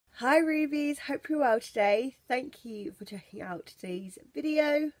Hi Rubies, hope you're well today. Thank you for checking out today's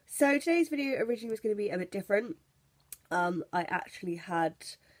video. So today's video originally was going to be a bit different. I actually had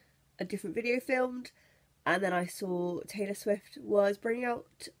a different video filmed, and then I saw Taylor Swift was bringing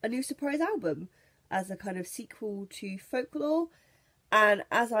out a new surprise album as a kind of sequel to Folklore, and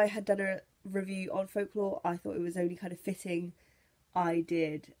as I had done a review on Folklore, I thought it was only kind of fitting I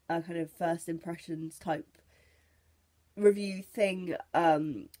did a kind of first impressions type review thing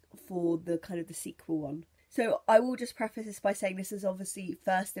for the kind of the sequel one. So I will just preface this by saying this is obviously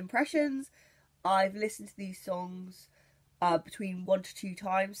first impressions. I've listened to these songs between 1 to 2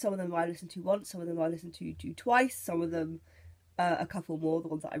 times. Some of them I listened to once, some of them I listened to twice, some of them a couple more, the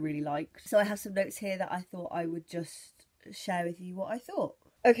ones that I really liked. So I have some notes here that I thought I would just share with you what I thought.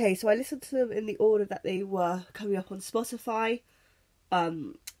 Okay, so I listened to them in the order that they were coming up on Spotify,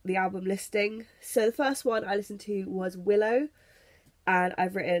 the album listing. So the first one I listened to was Willow, and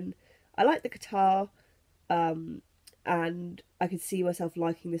I've written, I like the guitar, and I could see myself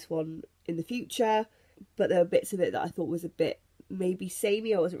liking this one in the future, but there were bits of it that I thought was a bit maybe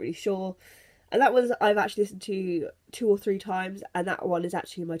samey, I wasn't really sure. And that one I've actually listened to 2 or 3 times, and that one is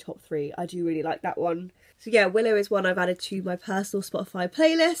actually in my top 3. I do really like that one. So yeah, Willow is one I've added to my personal Spotify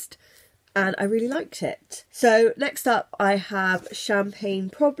playlist, and I really liked it. So next up I have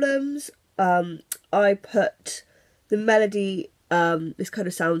Champagne Problems. I put the melody, this kind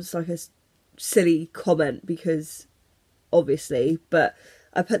of sounds like a silly comment because obviously, but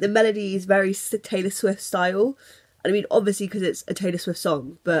I put the melody is very Taylor Swift style. And I mean obviously because it's a Taylor Swift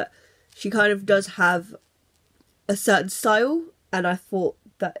song, but she kind of does have a certain style, and I thought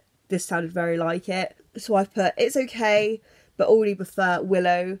that this sounded very like it. So I've put It's Okay, but already prefer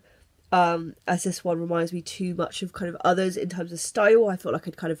Willow, as this one reminds me too much of kind of others in terms of style. I felt like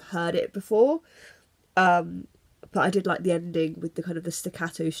I'd kind of heard it before, but I did like the ending with the kind of the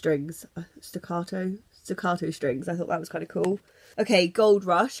staccato strings. Staccato strings, I thought that was kind of cool. Okay, Gold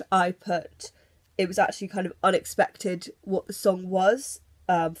Rush, I put, it was actually kind of unexpected what the song was.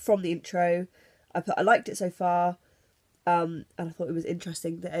 From the intro, I put I liked it so far, and I thought it was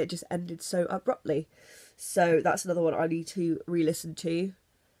interesting that it just ended so abruptly. So that's another one I need to re-listen to,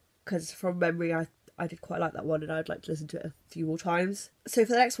 because from memory I did quite like that one, and I'd like to listen to it a few more times. So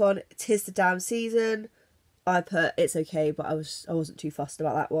for the next one, 'Tis the Damn Season, I put It's Okay, but I wasn't too fussed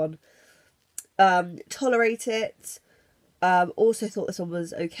about that one. Tolerate It, also thought this one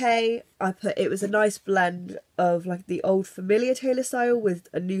was okay. I put it was a nice blend of like the old familiar Taylor style with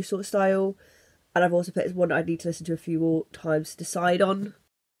a new sort of style, and I've also put it as one that I need to listen to a few more times to decide on.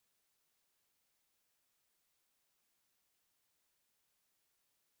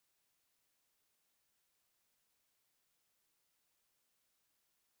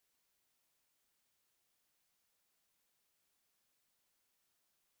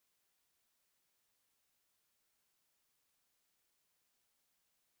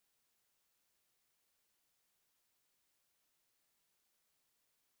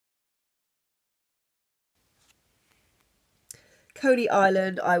 Coney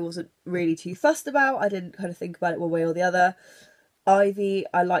Island, I wasn't really too fussed about. I didn't kind of think about it one way or the other. Ivy,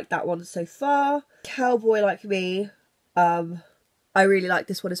 I liked that one so far. Cowboy Like Me, I really like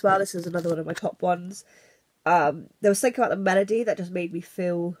this one as well. This is another one of my top ones. There was something about the melody that just made me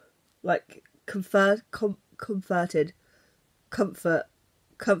feel like comforted. Can't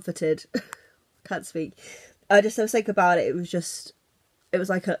speak. There was something about it. It was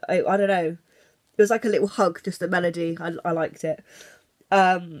like I don't know. It was like a little hug, just a melody. I liked it.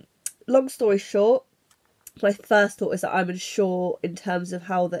 Long story short, my first thought is that I'm unsure in terms of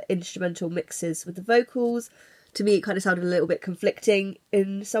how the instrumental mixes with the vocals. To me, it kind of sounded a little bit conflicting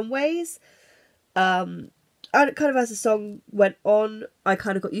in some ways. And kind of as the song went on, I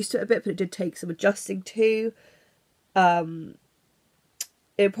kind of got used to it a bit, but it did take some adjusting too. It'd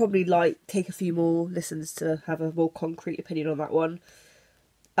probably take a few more listens to have a more concrete opinion on that one.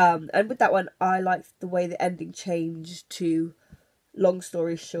 And with that one, I liked the way the ending changed to long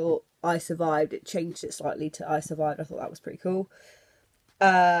story short, I survived. It changed it slightly to I survived. I thought that was pretty cool.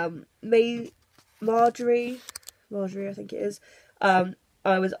 Marjorie, I think it is. I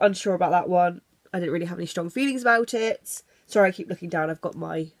was unsure about that one. I didn't really have any strong feelings about it. Sorry, I keep looking down. I've got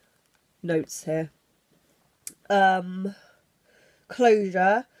my notes here.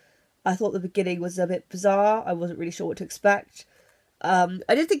 Closure, I thought the beginning was a bit bizarre. I wasn't really sure what to expect.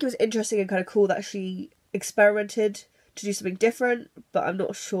 I did think it was interesting and kind of cool that she experimented to do something different, but I'm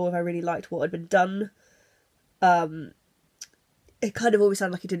not sure if I really liked what had been done. It kind of always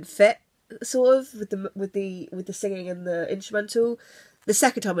sounded like it didn't fit, sort of, with the singing and the instrumental. The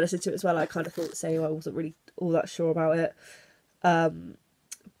second time I listened to it as well, I kind of thought the same. I wasn't really all that sure about it.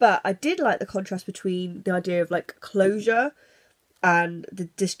 But I did like the contrast between the idea of like closure and the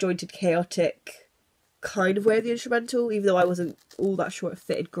disjointed, chaotic kind of way of the instrumental, even though I wasn't all that sure it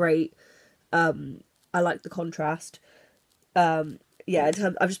fitted great. I liked the contrast. Yeah,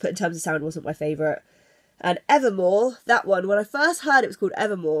 I've just put in terms of sound, wasn't my favourite. And Evemore, that one, when I first heard it was called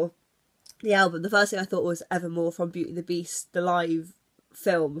Evemore, the album, the first thing I thought was Evemore from Beauty and the Beast, the live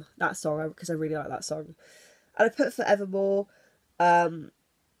film, that song, because I really like that song. And I put for Evermore. I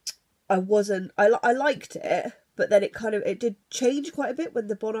liked it, but then it did change quite a bit when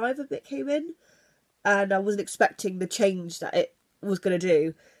the Bon Iver bit came in, and I wasn't expecting the change that it was going to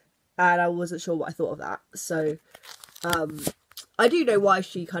do, and I wasn't sure what I thought of that. So I do know why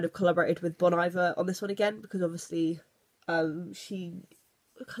she kind of collaborated with Bon Iver on this one again, because obviously she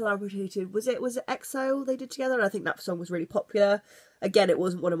collaborated, was it Exile they did together, and I think that song was really popular. Again, it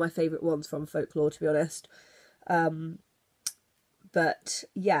wasn't one of my favourite ones from Folklore, to be honest. But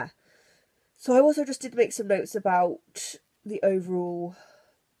yeah, so I also just did make some notes about the overall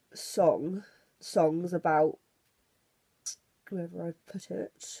songs, about wherever I put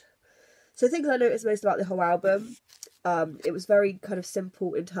it. So things I noticed most about the whole album, it was very kind of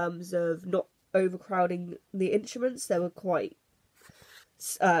simple in terms of not overcrowding the instruments. There were quite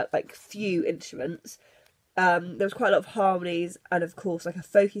like few instruments. There was quite a lot of harmonies and of course like a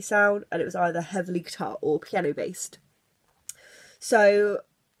folky sound, and it was either heavily guitar or piano based. So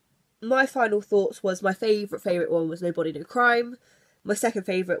my final thoughts was my favourite one was Nobody No Crime. My second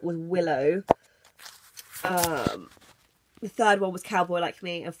favourite was Willow. The third one was Cowboy Like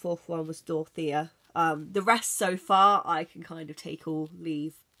Me, and fourth one was Dorothea. The rest so far I can kind of take or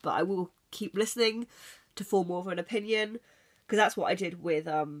leave, but I will keep listening to form more of an opinion, because that's what I did with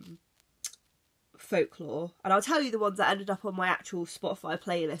Folklore. And I'll tell you the ones that ended up on my actual Spotify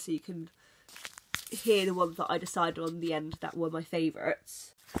playlist, so you can hear the ones that I decided on in the end that were my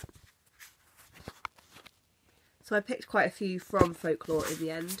favourites. So I picked quite a few from Folklore in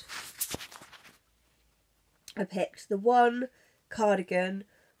the end. I picked The One, Cardigan,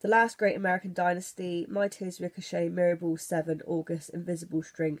 The Last Great American Dynasty, My Tears Ricochet, Mirrorball 7, August, Invisible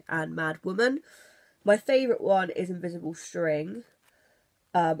String, and Mad Woman. My favourite one is Invisible String.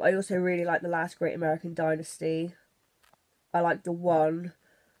 I also really like The Last Great American Dynasty. I like The One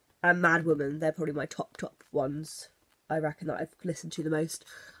and Mad Woman. They're probably my top ones, I reckon, that I've listened to the most.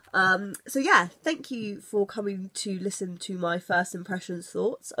 So yeah, thank you for coming to listen to my first impressions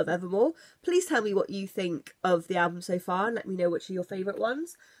thoughts of Evermore. Please tell me what you think of the album so far, and let me know which are your favourite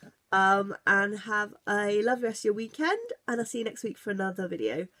ones. And have a lovely rest of your weekend, and I'll see you next week for another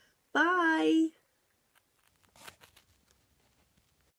video. Bye!